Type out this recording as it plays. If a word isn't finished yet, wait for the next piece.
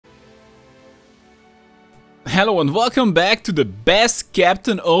Hello and welcome back to the best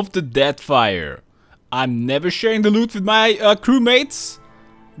captain of the Deadfire. I'm never sharing the loot with my crewmates.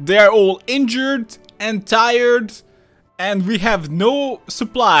 They're all injured and tired, and we have no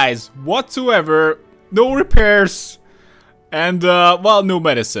supplies whatsoever, no repairs, and well, no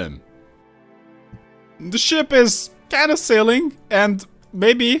medicine. The ship is kind of sailing, and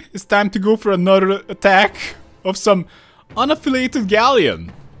maybe it's time to go for another attack of some unaffiliated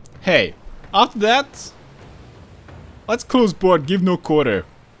galleon. Hey, after that, let's close board, give no quarter.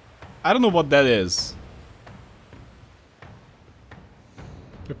 I don't know what that is.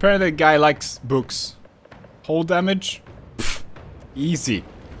 Apparently the guy likes books. Hull damage? Pfft, easy.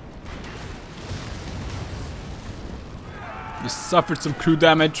 You suffered some crew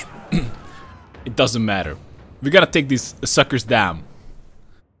damage. It doesn't matter. We gotta take these suckers down.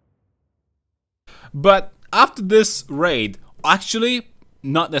 But after this raid, actually,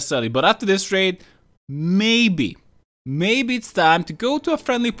 not necessarily, but after this raid, maybe it's time to go to a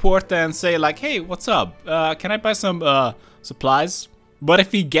friendly port and say like, hey, what's up? Can I buy some supplies? But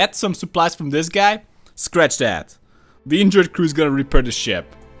if we get some supplies from this guy, scratch that. The injured crew is gonna repair the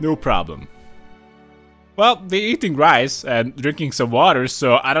ship. No problem. Well, they're eating rice and drinking some water,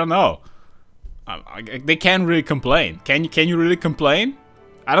 so I don't know. They can't really complain. Can you really complain?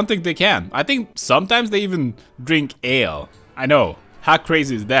 I don't think they can. I think sometimes they even drink ale. I know. How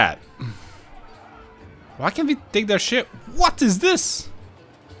crazy is that? Why can't we take their ship? What is this?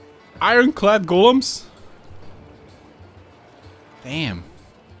 Ironclad golems? Damn.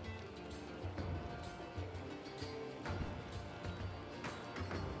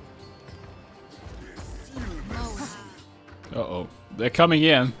 Uh-oh. They're coming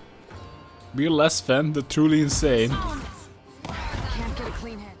in. Be less fan, the truly insane. Can't get a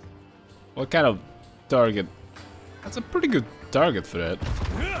clean hit. What kind of target? That's a pretty good target for that.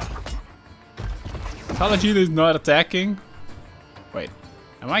 Paladin is not attacking. Wait,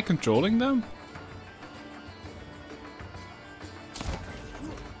 am I controlling them?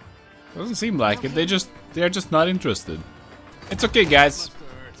 Doesn't seem like it. They're just not interested. It's okay, guys.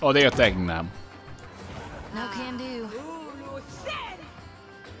 Oh, they're attacking now. No can do.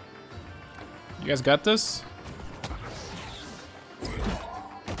 You guys got this?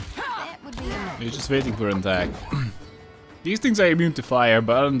 You're just waiting for an attack. These things are immune to fire,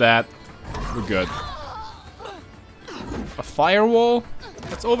 but other than that, we're good. A firewall?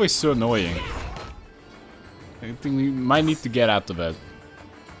 That's always so annoying. I think we might need to get out of it.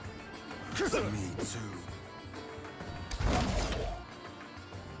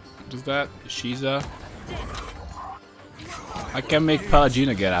 What is that? Shiza? I can make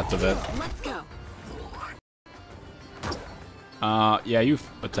Palagina get out of it. Let's go. Yeah, you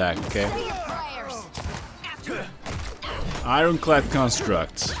attack, okay? Ironclad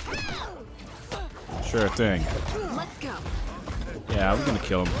construct. Sure thing. Let's go. Yeah, we're gonna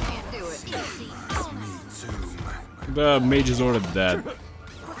kill him. Can't do it. The mage is already dead. No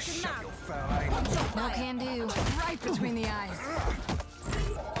can do. Right between the eyes.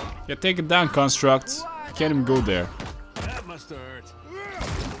 Yeah, take it down, construct. You can't even go there. That must hurt.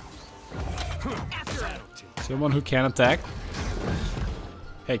 Someone who can attack?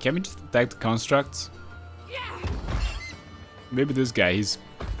 Hey, can we just attack the constructs? Maybe this guy, he's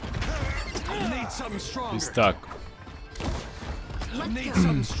Need something stronger. stuck. Need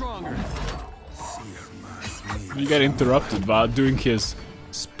something stronger. He got interrupted while doing his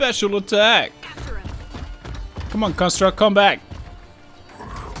special attack. Come on, construct, come back.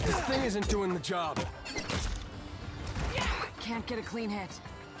 This thing isn't doing the job. Can't get a clean hit.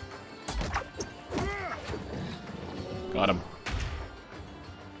 Got him.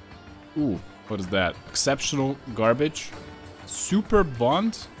 Ooh, what is that? Exceptional garbage? Super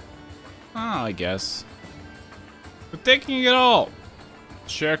bond? Ah, I guess. We're taking it all.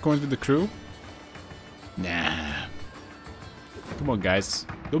 Share coins with the crew? Nah. Come on, guys.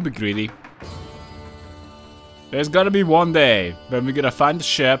 Don't be greedy. There's gotta be one day when we're gonna find a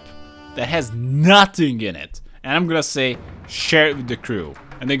ship that has nothing in it. And I'm gonna say, share it with the crew.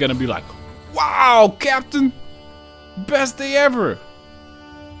 And they're gonna be like, wow, Captain! Best day ever!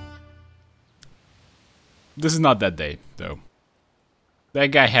 This is not that day, though. That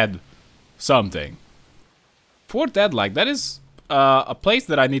guy had something. Fort Deadlike, that is a place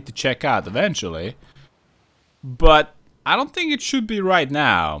that I need to check out eventually. But I don't think it should be right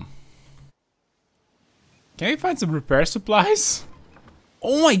now. Can we find some repair supplies?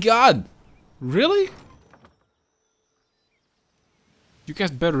 Oh my god! Really? You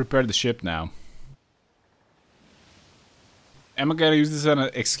guys better repair the ship now. Am I gonna use this as an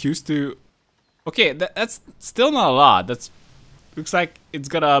excuse to... Okay, that's still not a lot. That's looks like it's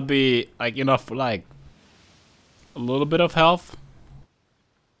gonna be like enough for like a little bit of health.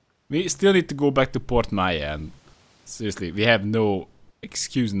 We still need to go back to Port Maya, and seriously, we have no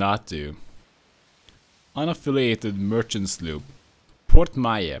excuse not to. Unaffiliated merchant sloop. Port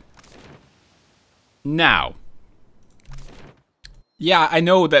Maya. Now. Yeah, I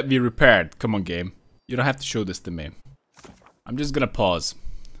know that we repaired. Come on, game. You don't have to show this to me. I'm just gonna pause.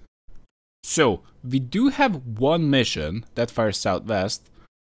 So, we do have one mission, Deadfire Southwest.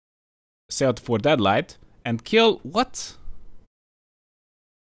 Sail for Deadlight and kill what?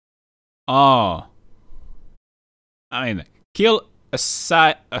 Oh. I mean, kill a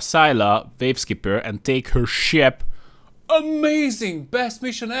Scylla wave skipper and take her ship. Amazing! Best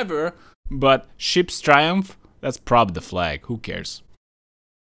mission ever! But ship's triumph? That's probably the flag. Who cares?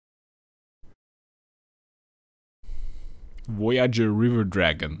 Voyager River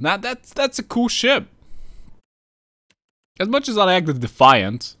Dragon. Now that's a cool ship. As much as I like the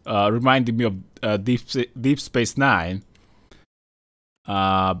Defiant, reminding me of Deep Space Nine,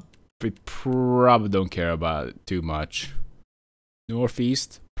 we probably don't care about it too much.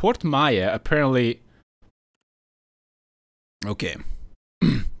 Northeast. Port Maya, apparently... Okay.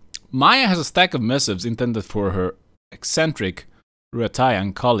 Maya has a stack of missives intended for her eccentric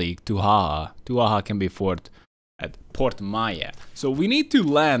Ruatayan colleague, Tuhaha. Tuhaha can be fought at Port Maya. So we need to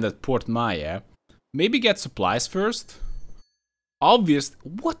land at Port Maya. Maybe get supplies first. Obvious.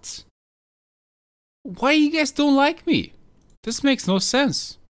 What? Why you guys don't like me? This makes no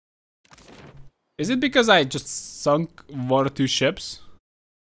sense. Is it because I just sunk 1 or 2 ships?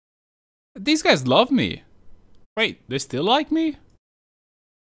 These guys love me. Wait, they still like me?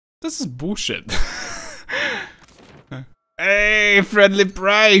 This is bullshit. Hey, friendly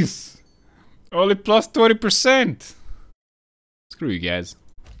price! Only plus 20%! Screw you guys.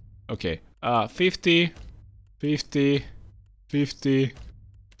 Okay, 50, 50, 50,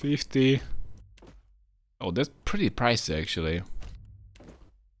 50. Oh, that's pretty pricey actually.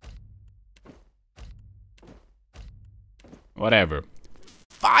 Whatever.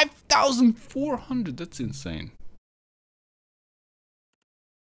 5,400, that's insane.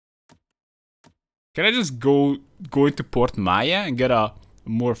 Can I just go into Port Maya and get a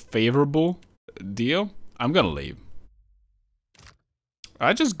more favorable deal? I'm gonna leave.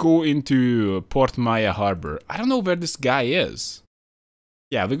 I just go into Port Maya Harbor. I don't know where this guy is.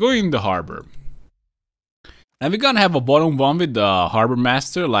 Yeah, we're going in the harbor. And we're gonna have a one-on-one with the harbor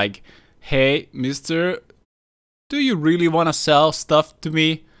master, like, hey, mister, do you really wanna sell stuff to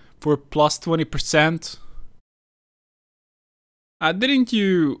me for plus 20%? Didn't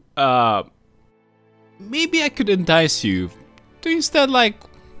you, maybe I could entice you to instead, like,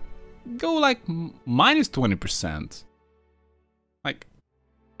 go, like, minus 20%. Like,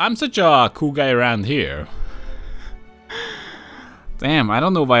 I'm such a cool guy around here. Damn, I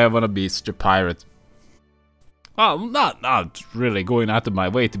don't know why I wanna be such a pirate. Well, not really going out of my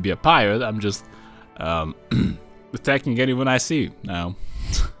way to be a pirate. I'm just attacking anyone I see now.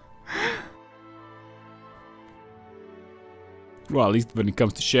 Well, at least when it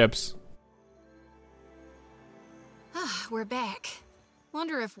comes to ships. We're back.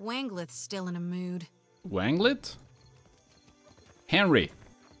 Wonder if Wangleth's still in a mood. Wanglet? Henry.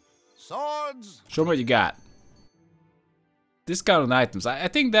 Swords! Show me what you got. Discount on items. I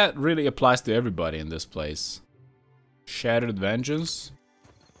think that really applies to everybody in this place. Shattered Vengeance.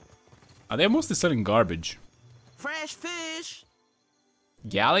 They're mostly selling garbage. Fresh fish!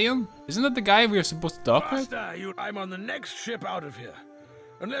 Galleon? Isn't that the guy we are supposed to talk with? Faster, I'm on the next ship out of here.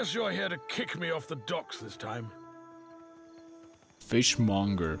 Unless you're here to kick me off the docks this time.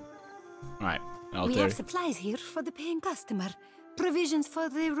 Fishmonger. Alright, I'll We tell have you. supplies here for the paying customer. Provisions for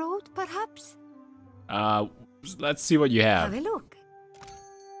the road, perhaps? Let's see what you Have have. a look.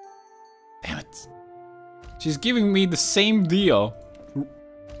 Damn it. She's giving me the same deal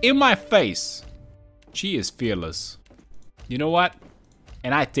in my face. She is fearless. You know what?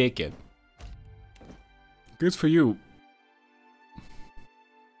 And I take it. Good for you.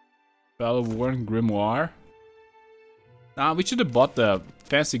 Battle-worn grimoire. Nah, we should have bought the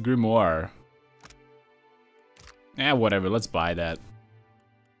fancy grimoire. Eh, whatever, let's buy that.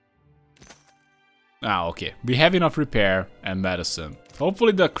 Ah, okay. We have enough repair and medicine.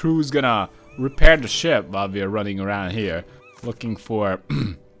 Hopefully the crew's gonna repair the ship while we are running around here looking for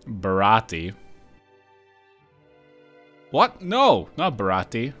Barati. What? No, not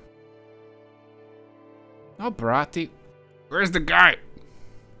Barati. Not Barati. Where's the guy?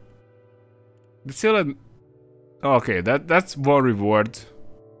 The still okay, that's one reward.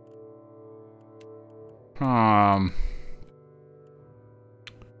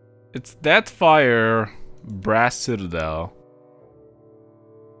 It's Deadfire, Brass Citadel,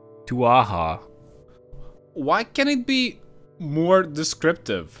 Tuaha. Why can't it be more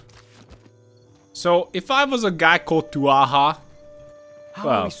descriptive? So, if I was a guy called Tuaha, How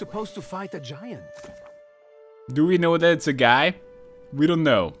are we supposed to fight a giant? do we know that it's a guy? We don't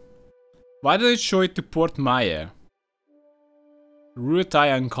know. Why did it show it to Port Maya?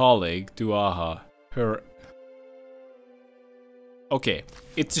 Ruatayan colleague, Tuaha. Her... Okay,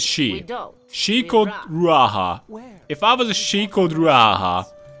 it's a she. She called Ruaha. If I was a she called Ruaha,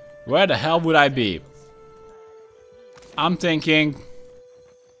 where the hell would I be? I'm thinking...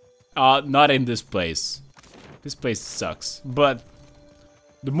 not in this place. This place sucks. But...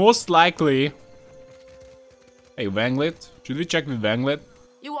 the most likely... Hey, Wanglet? Should we check with Wanglet?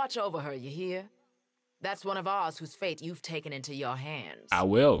 You watch over her, you hear? That's one of ours whose fate you've taken into your hands. I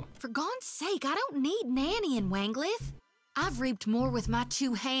will. For God's sake, I don't need nannying, Wanglith. I've reaped more with my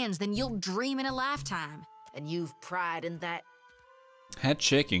 2 hands than you'll dream in a lifetime. And you've pride in that? Head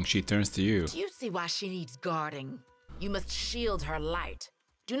shaking, she turns to you. Do you see why she needs guarding? You must shield her light.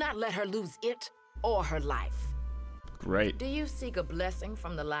 Do not let her lose it or her life. Great. Do you seek a blessing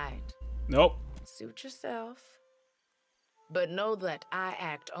from the light? Nope. Suit yourself. But know that I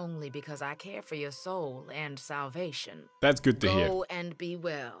act only because I care for your soul and salvation. That's good to hear. Go and be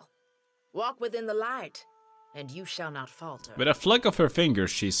well. Walk within the light, and you shall not falter. With a flick of her finger,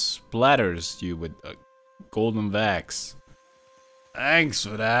 she splatters you with a golden wax. Thanks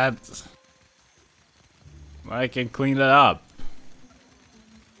for that. I can clean that up.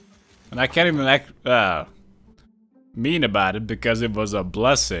 And I can't even act mean about it because it was a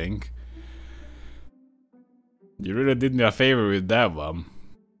blessing. You really did me a favor with that one.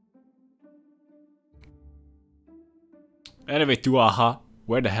 Anyway, Tuaha,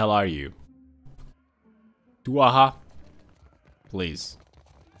 where the hell are you? Tuaha? Please.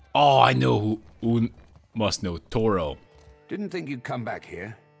 Oh, I know who must know. Toro. Didn't think you'd come back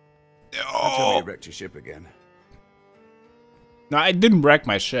here. Oh. Tell me you wrecked your ship again. No, I didn't wreck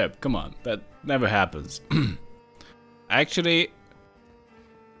my ship. Come on, that never happens. Actually,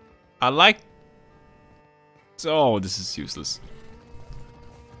 I like... Oh, this is useless.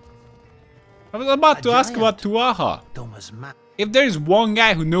 I was about to ask about Tuaha. If there is one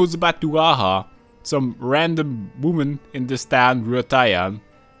guy who knows about Tuaha, some random woman in this town, Ruatayan,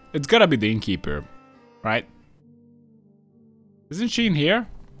 it's gotta be the innkeeper, right? Isn't she in here?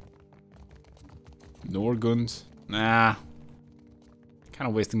 Norgund? Nah.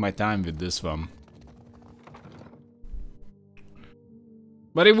 Kinda wasting my time with this one.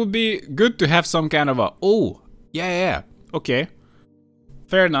 But it would be good to have some kind of a... Oh! Yeah. Okay.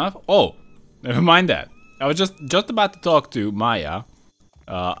 Fair enough. Oh! Never mind that. I was just about to talk to Maya.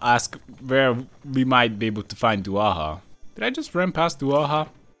 Ask where we might be able to find Tuaha. Did I just run past Tuaha?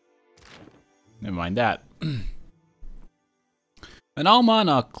 Never mind that. An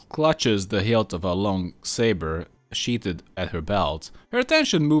Almana clutches the hilt of a long saber sheathed at her belt, her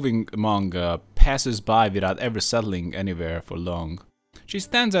attention moving among passers-by without ever settling anywhere for long. She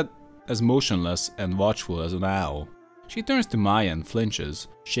stands as motionless and watchful as an owl. She turns to Maya and flinches,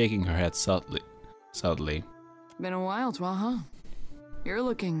 shaking her head subtly. Been a while, Tuaha. You're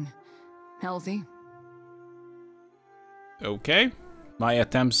looking healthy. Okay. Maya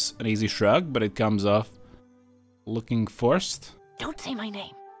attempts an easy shrug, but it comes off looking forced. Don't say my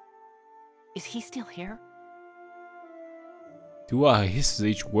name. Is he still here? Tuaha hisses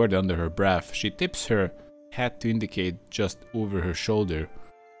each word under her breath. She tips her head to indicate just over her shoulder.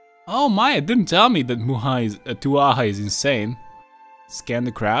 Oh, Maya didn't tell me that Tuaha is insane. Scan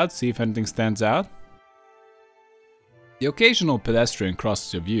the crowd, see if anything stands out. The occasional pedestrian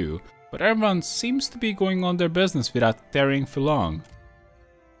crosses your view, but everyone seems to be going on their business without tarrying for long.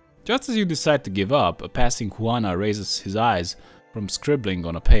 Just as you decide to give up, a passing Juana raises his eyes from scribbling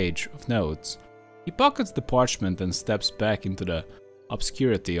on a page of notes. He pockets the parchment and steps back into the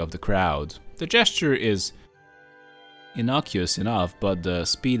obscurity of the crowd. The gesture is innocuous enough, but the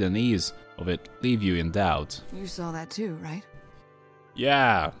speed and ease of it leave you in doubt. You saw that too, right?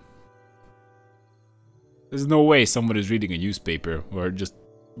 Yeah. There's no way someone is reading a newspaper or just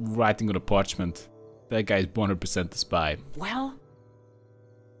writing on a parchment. That guy is 100% a spy. Well?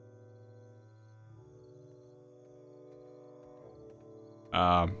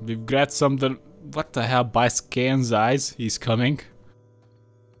 We've got something. What the hell? By Scan's eyes, he's coming.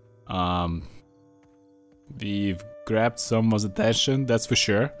 We've grabbed someone's attention, that's for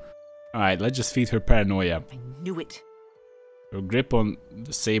sure. Alright, let's just feed her paranoia. I knew it. Her grip on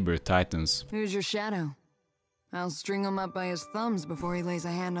the saber tightens. Who's your shadow? I'll string him up by his thumbs before he lays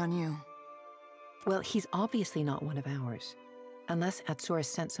a hand on you. Well, he's obviously not one of ours. Unless Atsura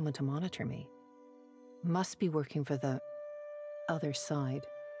sent someone to monitor me. Must be working for the other side.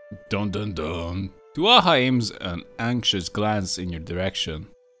 Dun dun dun. Tuaha aims an anxious glance in your direction.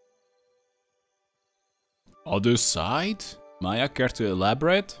 Other side? Maya, care to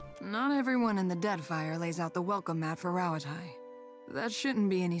elaborate? Not everyone in the Deadfire lays out the welcome mat for Rawatai. That shouldn't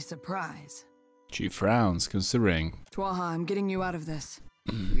be any surprise. She frowns, considering. Tuaha, I'm getting you out of this.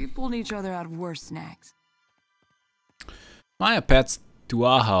 We've pulled each other out of worse snags. Maya pats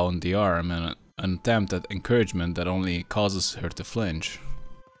Tuaha on the arm in an attempt at encouragement that only causes her to flinch.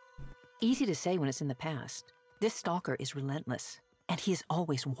 Easy to say when it's in the past. This stalker is relentless, and he is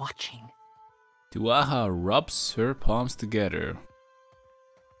always watching. Tuaha rubs her palms together.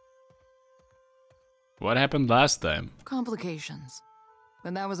 What happened last time? Complications.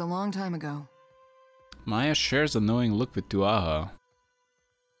 But that was a long time ago. Maya shares a knowing look with Tuaha.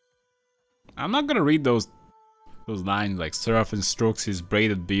 I'm not gonna read those lines like Seraphin strokes his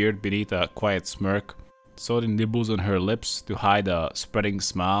braided beard beneath a quiet smirk. Sodin nibbles on her lips to hide a spreading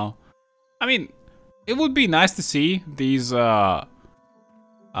smile. I mean, it would be nice to see these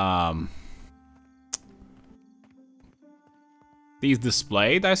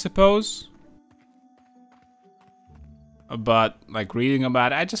displayed, I suppose. But like reading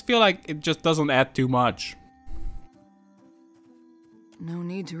about it, I just feel like it just doesn't add too much. No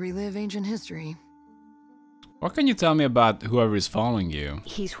need to relive ancient history. What can you tell me about whoever is following you?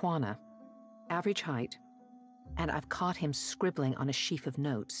 He's Juana, average height, and I've caught him scribbling on a sheaf of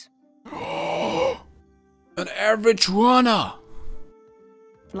notes. An average Juana!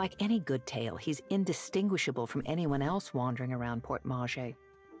 Like any good tale, he's indistinguishable from anyone else wandering around Port Maje.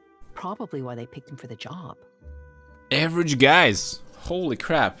 Probably why they picked him for the job. Average guys! Holy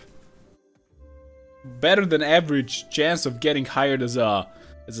crap. Better than average chance of getting hired as a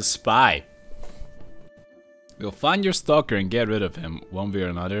spy. We'll find your stalker and get rid of him, one way or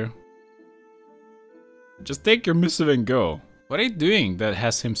another. Just take your missive and go. What are you doing that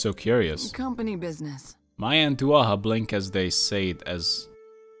has him so curious? Company business. Maya and Tuaha blink as they say it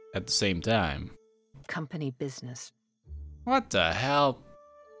at the same time. Company business. What the hell?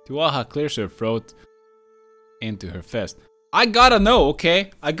 Tuaha clears her throat into her fist. I gotta know,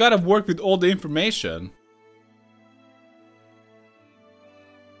 okay? I gotta work with all the information.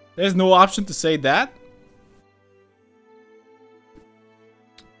 There's no option to say that?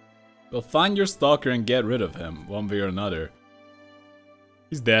 We'll find your stalker and get rid of him, one way or another.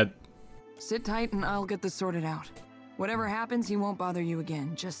 He's dead. Sit tight and I'll get this sorted out. Whatever happens, he won't bother you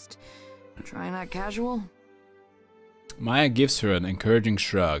again. Just try not casual. Maya gives her an encouraging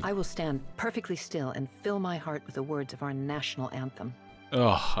shrug. I will stand perfectly still and fill my heart with the words of our national anthem.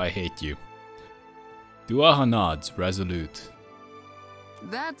 Oh, I hate you. Tuaha nods, resolute.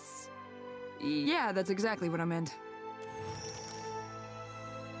 Yeah, that's exactly what I meant.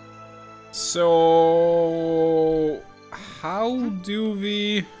 So, how do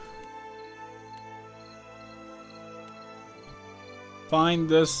we find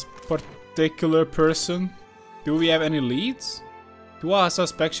this particular person? Do we have any leads? Tuaha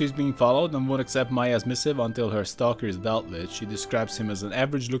suspects she's being followed and won't accept Maya's missive until her stalker is dealt with. She describes him as an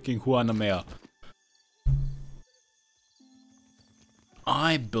average-looking Juana male.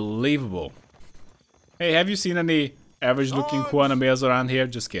 Unbelievable. Hey, have you seen any average-looking Juana males around here?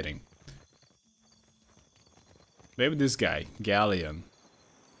 Just kidding. Maybe this guy, Galleon.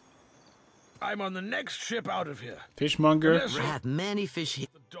 I'm on the next ship out of here. Fishmonger. I have many fish here.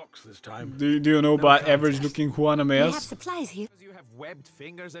 The docks this time. Do you know about average-looking Juana We have males? supplies here. You have webbed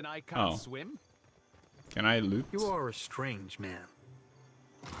fingers and I can't Oh. swim? Can I loot? You are a strange man.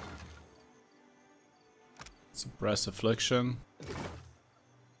 Suppress affliction.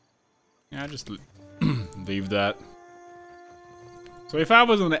 Yeah, just leave that. So if I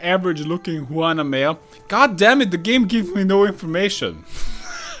was an average looking Juana male, god damn it, the game gives me no information.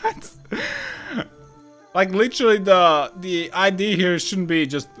 Like literally the ID here shouldn't be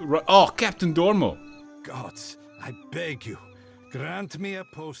just oh, Captain Dormo. Gods, I beg you, grant me a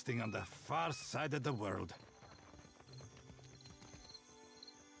posting on the far side of the world.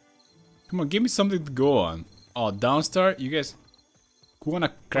 Come on, give me something to go on. Oh, Downstar, you guys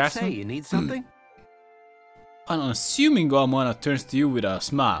wanna crash Say, you need something? Unassuming Galmana turns to you with a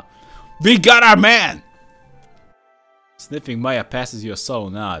smile. We got our man! Sniffing, Maya passes you a subtle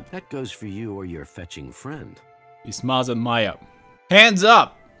nod. That goes for you or your fetching friend. He smiles at Maya. Hands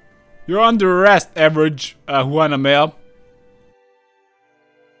up! You're under arrest, average Juana male.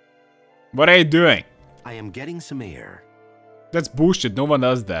 What are you doing? I am getting some air. That's bullshit, no one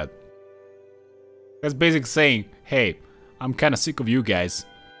does that. That's basically saying, hey, I'm kinda sick of you guys.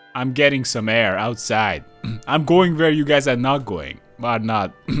 I'm getting some air outside. I'm going where you guys are not going. Are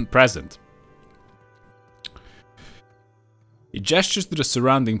not present. He gestures to the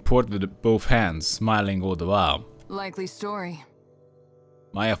surrounding port with both hands, smiling all the while. Likely story.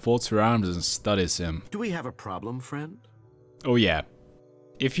 Maya folds her arms and studies him. Do we have a problem, friend? Oh yeah.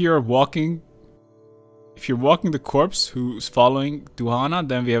 If you're walking the corpse who's following Duhana,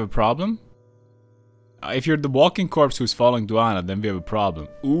 then we have a problem. If you're the walking corpse who's following Duhana, then we have a problem.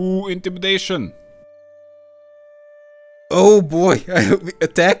 Ooh, intimidation. Oh boy,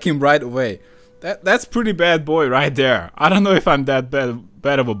 attack him right away. That's pretty bad boy right there. I don't know if I'm that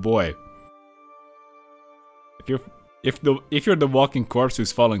bad of a boy. If you're the walking corpse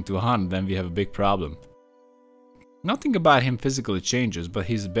who's following Duhana, then we have a big problem. Nothing about him physically changes, but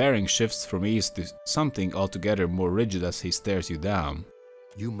his bearing shifts from ease to something altogether more rigid as he stares you down.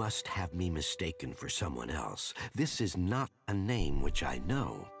 You must have me mistaken for someone else. This is not a name which I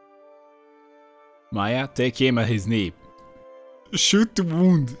know. Maya, take aim at his knee. Shoot the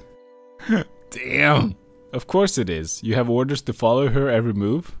wound. Damn. Of course it is. You have orders to follow her every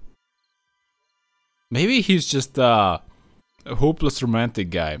move? Maybe he's just a hopeless romantic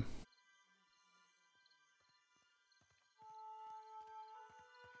guy.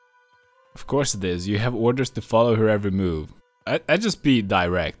 Of course it is. You have orders to follow her every move. I'd just be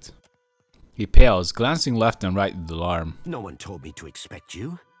direct. He pales, glancing left and right with alarm. No one told me to expect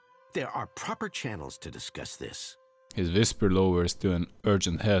you. There are proper channels to discuss this. His whisper lowers to an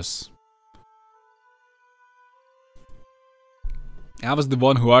urgent hiss. I was the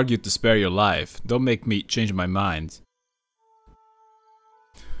one who argued to spare your life. Don't make me change my mind.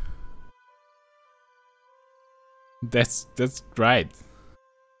 That's right.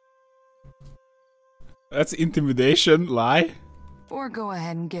 That's intimidation, lie? Or go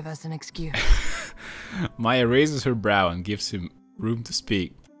ahead and give us an excuse. Maya raises her brow and gives him room to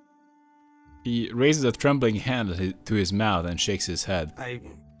speak. He raises a trembling hand to his mouth and shakes his head. I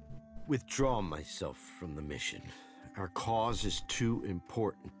withdraw myself from the mission. Our cause is too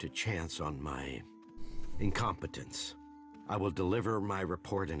important to chance on my incompetence. I will deliver my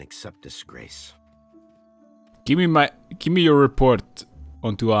report and accept disgrace. Give me your report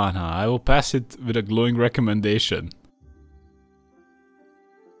on Duhana. I will pass it with a glowing recommendation.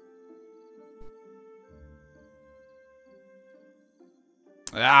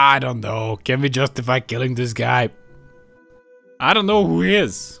 I don't know. Can we justify killing this guy? I don't know who he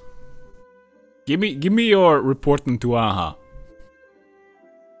is. Give me your report on Duhana.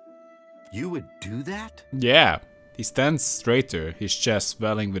 You would do that? Yeah. He stands straighter, his chest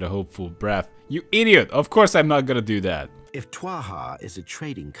swelling with a hopeful breath. You idiot! Of course I'm not gonna do that. If Twaha is a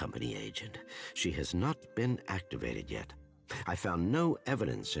trading company agent, she has not been activated yet. I found no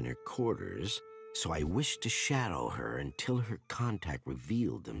evidence in her quarters, so I wish to shadow her until her contact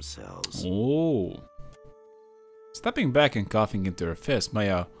revealed themselves. Oh. Stepping back and coughing into her fist,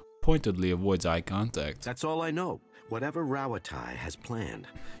 Maya pointedly avoids eye contact. That's all I know. Whatever Rawatai has planned,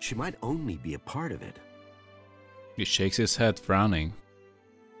 she might only be a part of it. He shakes his head, frowning.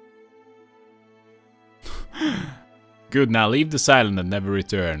 Good, now leave the island and never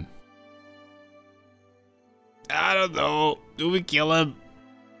return. I don't know. Do we kill him?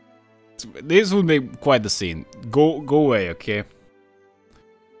 This would make quite the scene. Go away, okay?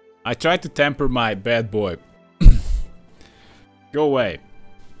 I tried to temper my bad boy. Go away.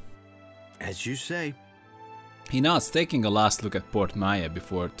 As you say. He nods, taking a last look at Port Maya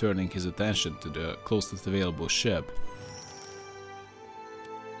before turning his attention to the closest available ship.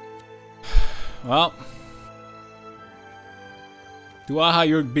 Well, Duhana,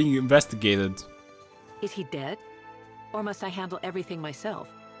 you're being investigated. Is he dead? Or must I handle everything myself?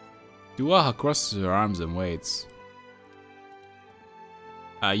 Duhana crosses her arms and waits.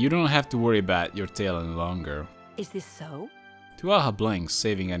 You don't have to worry about your tail any longer. Is this so? Duhana blinks,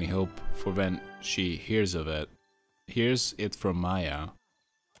 saving any hope for when she hears of it. Hears it from Maya.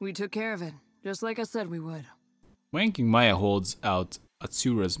 We took care of it, just like I said we would. Winking, Maya holds out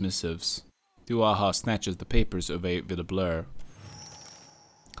Atsura's missives. Duhana snatches the papers away with a blur.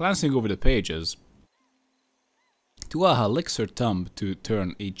 Glancing over the pages, Duhana licks her thumb to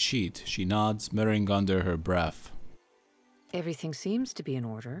turn each sheet. She nods, muttering under her breath. Everything seems to be in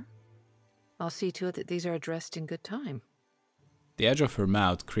order. I'll see to it that these are addressed in good time. The edge of her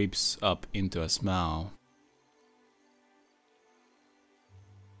mouth creeps up into a smile.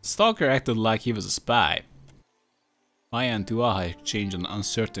 Stalker acted like he was a spy. Maya and Duhana exchanged an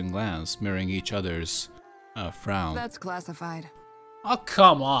uncertain glance, mirroring each other's frown. That's classified. Oh,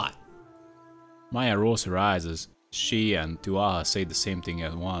 come on! Maya rolls her eyes as she and Duhana say the same thing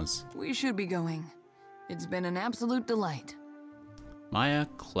at once. We should be going. It's been an absolute delight. Maya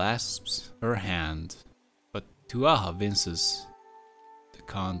clasps her hand, but Duhana winces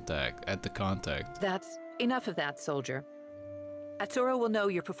at the contact. That's enough of that, soldier. Atsura will know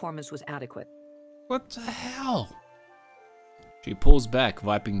your performance was adequate. What the hell? She pulls back,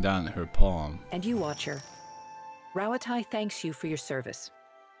 wiping down her palm. And you, Watcher. Rawatai thanks you for your service.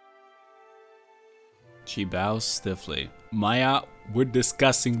 She bows stiffly. Maya, we're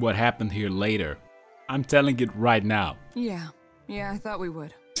discussing what happened here later. I'm telling it right now. Yeah, I thought we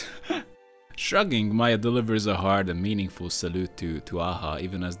would. Shrugging, Maya delivers a hard and meaningful salute to Aha,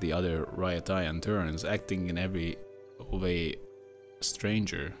 even as the other Rayatayan turns, acting in every way a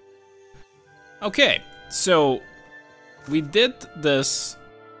stranger. Okay, so we did this.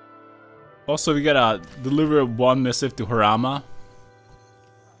 Also, we gotta deliver one missive to Harama.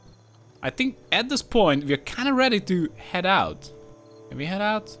 I think at this point, we're kind of ready to head out. Can we head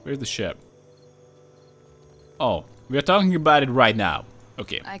out? Where's the ship? Oh, we're talking about it right now.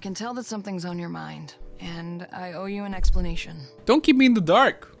 Okay. I can tell that something's on your mind, and I owe you an explanation. Don't keep me in the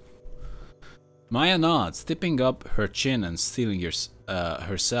dark. Maya nods, tipping up her chin and stealing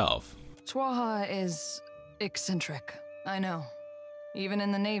herself. Twaha is eccentric, I know. Even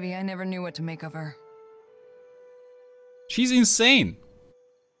in the Navy, I never knew what to make of her. She's insane.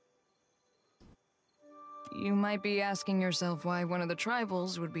 You might be asking yourself why one of the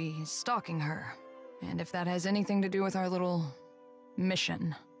tribals would be stalking her, and if that has anything to do with our little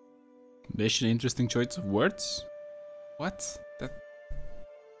mission. Mission, interesting choice of words? What? That...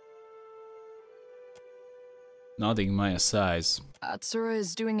 Nodding, Maya sighs. Atsura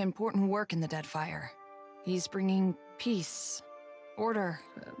is doing important work in the Deadfire. He's bringing peace, order,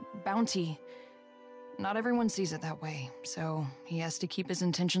 bounty. Not everyone sees it that way, so he has to keep his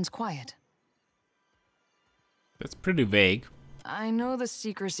intentions quiet. That's pretty vague. I know the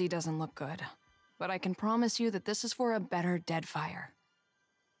secrecy doesn't look good, but I can promise you that this is for a better Deadfire.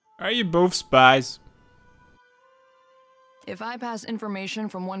 Are you both spies? If I pass information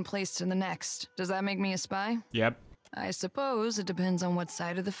from one place to the next, does that make me a spy? Yep. I suppose it depends on what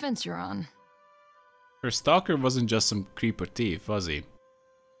side of the fence you're on. Her stalker wasn't just some creep or thief, was he?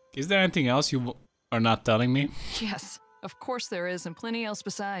 Is there anything else you are not telling me? Yes, of course there is, and plenty else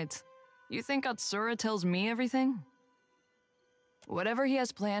besides. You think Atsura tells me everything? Whatever he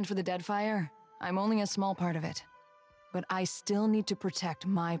has planned for the Deadfire, I'm only a small part of it. But I still need to protect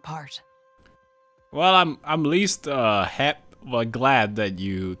my part. Well, I'm least glad that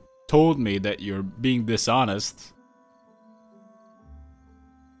you told me that you're being dishonest.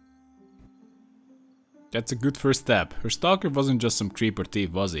 That's a good first step. Her stalker wasn't just some creep or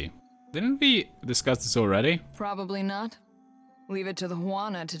thief, was he? Didn't we discuss this already? Probably not. Leave it to the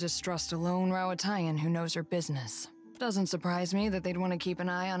Huana to distrust a lone Rawatayan who knows her business. Doesn't surprise me that they'd want to keep an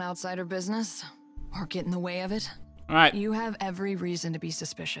eye on outsider business. Or get in the way of it. Alright. You have every reason to be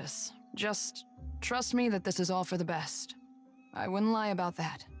suspicious. Just trust me that this is all for the best. I wouldn't lie about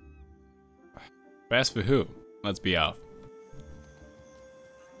that. Best for who? Let's be off.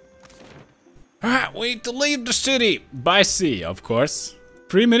 Alright, we need to leave the city. By sea, of course.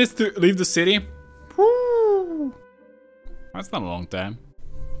 3 minutes to leave the city. Woo! That's not a long time.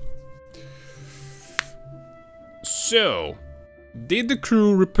 So, did the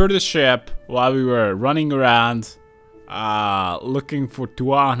crew repair the ship while we were running around looking for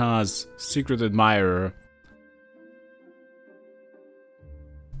Tuana's secret admirer?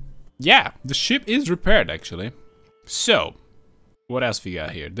 Yeah, the ship is repaired actually. So, what else we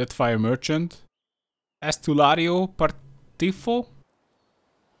got here? Deadfire Merchant. Estulario Partifo.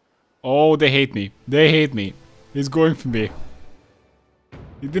 Oh, they hate me. They hate me. He's going for me.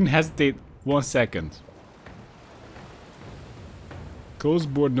 He didn't hesitate 1 second. Close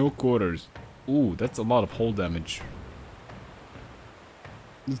board, no quarters. Ooh, that's a lot of hull damage.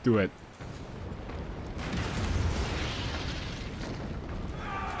 Let's do it.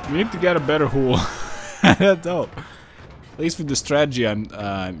 We need to get a better hull. I don't know. At least with the strategy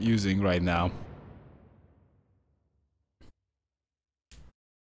I'm using right now.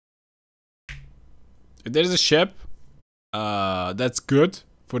 If there's a ship that's good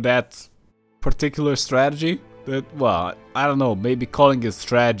for that particular strategy, that, well, I don't know, maybe calling it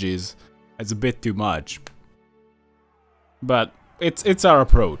strategies is a bit too much. But it's our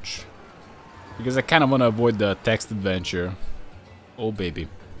approach. Because I kind of want to avoid the text adventure. Oh baby.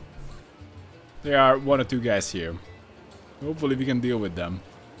 There are 1 or 2 guys here. Hopefully we can deal with them.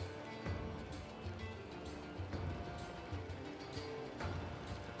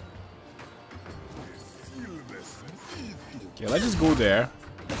 Okay, let's just go there.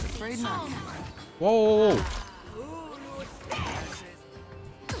 Whoa, whoa, whoa.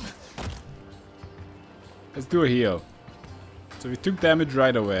 Let's do a heal. So we took damage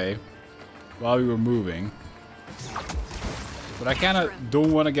right away while we were moving. But I kinda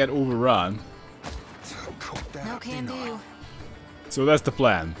don't wanna get overrun. No can do. So that's the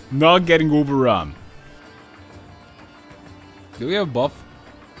plan. Not getting overrun. Do we have a buff?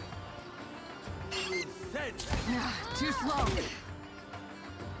 Too slow.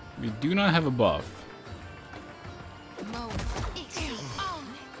 We do not have a buff.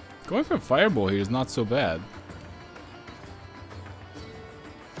 Going for a fireball here is not so bad.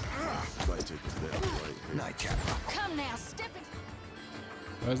 Come now, step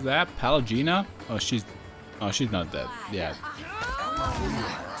it. What's that? Palagina? Oh, she's not dead. Yeah.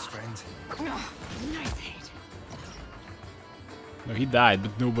 No, he died,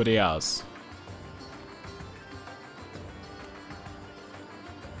 but nobody else.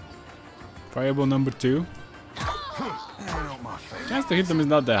 Fireball number 2. Chance to hit them is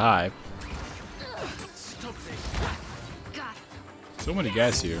not that high. So many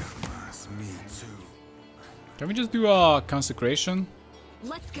guys here. Can we just do a consecration?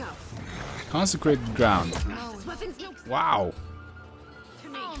 Let's go. Consecrated ground. Wow.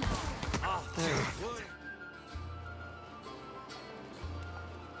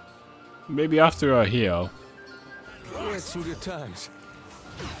 Maybe after a heal.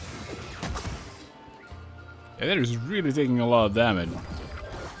 Yeah, that is really taking a lot of damage.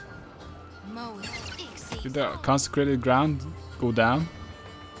 Did the consecrated ground go down?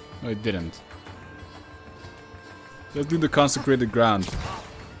 No, it didn't. Let's do the consecrated ground.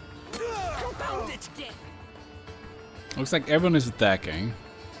 Looks like everyone is attacking.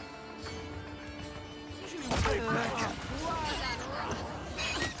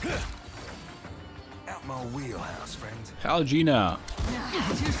 Out my wheelhouse, friend. Palagina.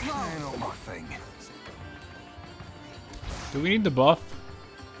 Not my thing. Do we need the buff?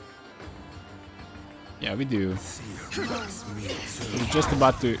 Yeah, we do. It's just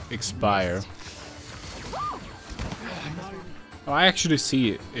about to expire. Oh, I actually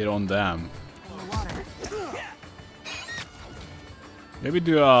see it on them. Maybe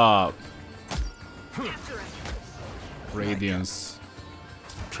do a Radiance.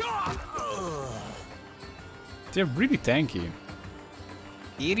 They're really tanky.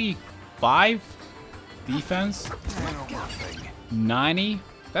 85 defense. 90.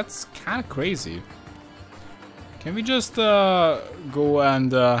 That's kind of crazy. Can we just go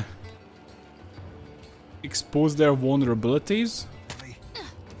and expose their vulnerabilities?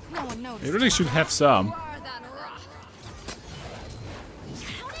 They really should have some.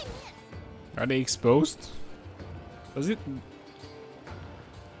 Are they exposed? Does it?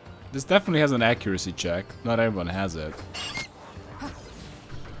 This definitely has an accuracy check. Not everyone has it.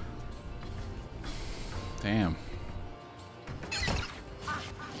 Damn.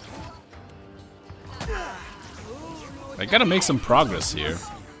 I gotta make some progress here.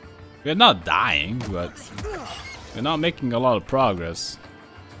 We're not dying, but we're not making a lot of progress.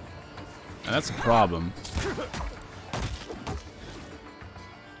 And that's a problem.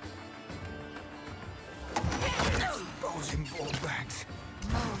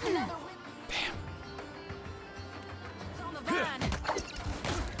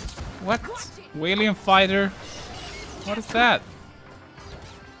 What? Walian fighter? What is that?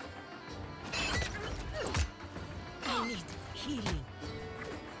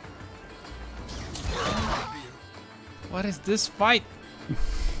 What is this fight?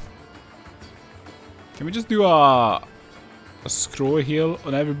 Can we just do a scroll heal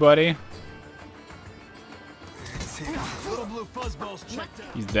on everybody?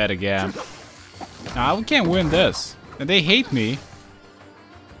 He's dead again. Nah, we can't win this. And they hate me.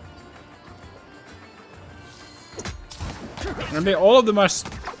 And all of them are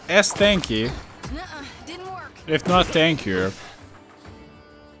as tanky, if not tankier,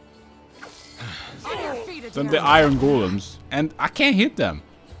 than the iron golems. And I can't hit them.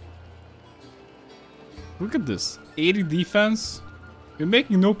 Look at this. 80 defense. We're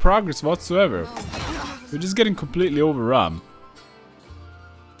making no progress whatsoever. We're just getting completely overrun.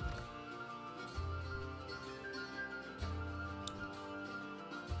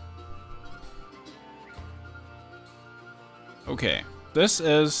 Okay, this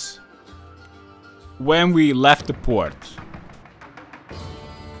is when we left the port.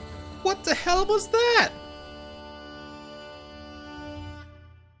 What the hell was that?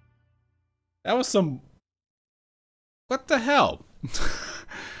 That was some... What the hell?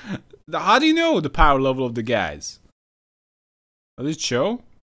 How do you know the power level of the guys? Does it show?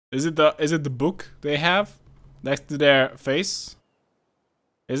 Is it the book they have next to their face?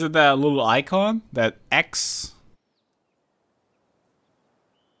 Is it that little icon? That X?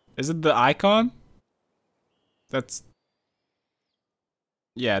 Is it the icon? That's...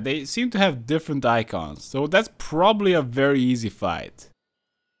 Yeah, they seem to have different icons. So that's probably a very easy fight.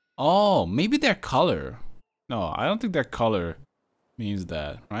 Oh, maybe their color. No, I don't think their color means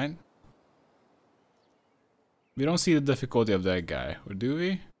that, right? We don't see the difficulty of that guy, or do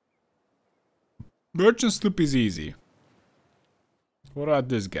we? Merchant sloop is easy. What about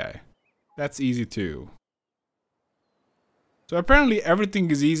this guy? That's easy too. So apparently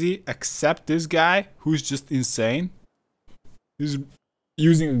everything is easy except this guy who's just insane. He's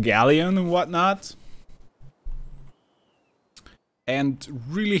using a galleon and whatnot. And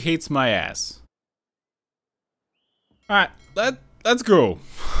really hates my ass. Alright, let's go.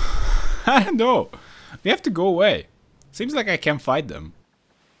 I don't know. They have to go away. Seems like I can't fight them.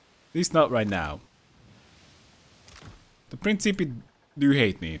 At least not right now. The Principi do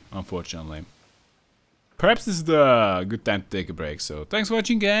hate me, unfortunately. Perhaps this is the good time to take a break. So thanks for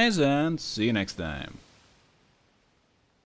watching, guys, and see you next time.